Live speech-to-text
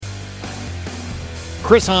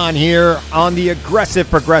Chris Hahn here on the Aggressive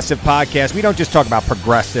Progressive Podcast. We don't just talk about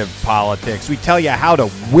progressive politics. We tell you how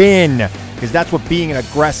to win, because that's what being an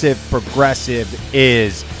aggressive progressive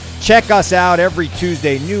is. Check us out every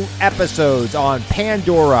Tuesday. New episodes on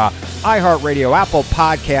Pandora, iHeartRadio, Apple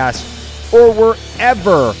Podcasts, or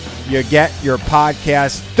wherever you get your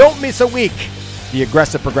podcasts. Don't miss a week. The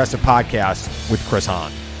Aggressive Progressive Podcast with Chris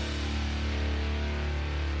Hahn.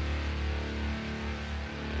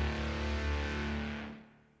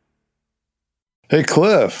 Hey,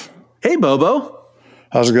 Cliff. Hey, Bobo.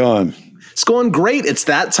 How's it going? It's going great. It's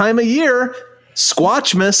that time of year.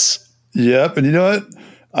 Squatchmas. Yep. And you know what?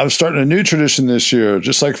 I'm starting a new tradition this year,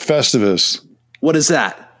 just like Festivus. What is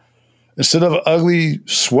that? Instead of an ugly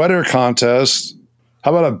sweater contest,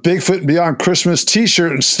 how about a Bigfoot and Beyond Christmas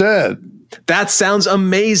t-shirt instead? That sounds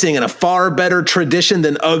amazing and a far better tradition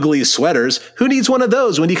than ugly sweaters. Who needs one of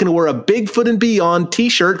those when you can wear a Bigfoot and Beyond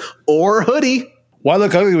t-shirt or hoodie? Why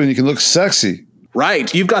look ugly when you can look sexy?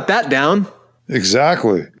 Right. You've got that down.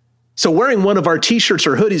 Exactly. So wearing one of our t-shirts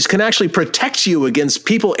or hoodies can actually protect you against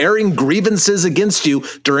people airing grievances against you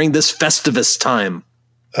during this Festivus time.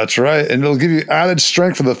 That's right. And it'll give you added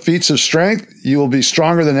strength for the feats of strength. You will be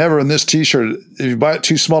stronger than ever in this t-shirt. If you buy it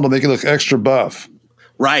too small, it'll make you look extra buff.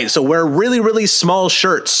 Right. So wear really, really small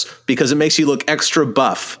shirts because it makes you look extra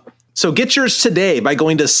buff. So get yours today by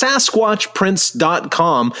going to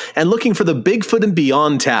SasquatchPrints.com and looking for the Bigfoot and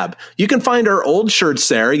Beyond tab. You can find our old shirts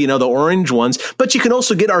there, you know, the orange ones, but you can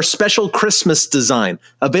also get our special Christmas design,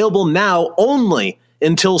 available now only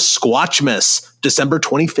until Squatchmas, December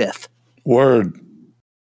 25th. Word.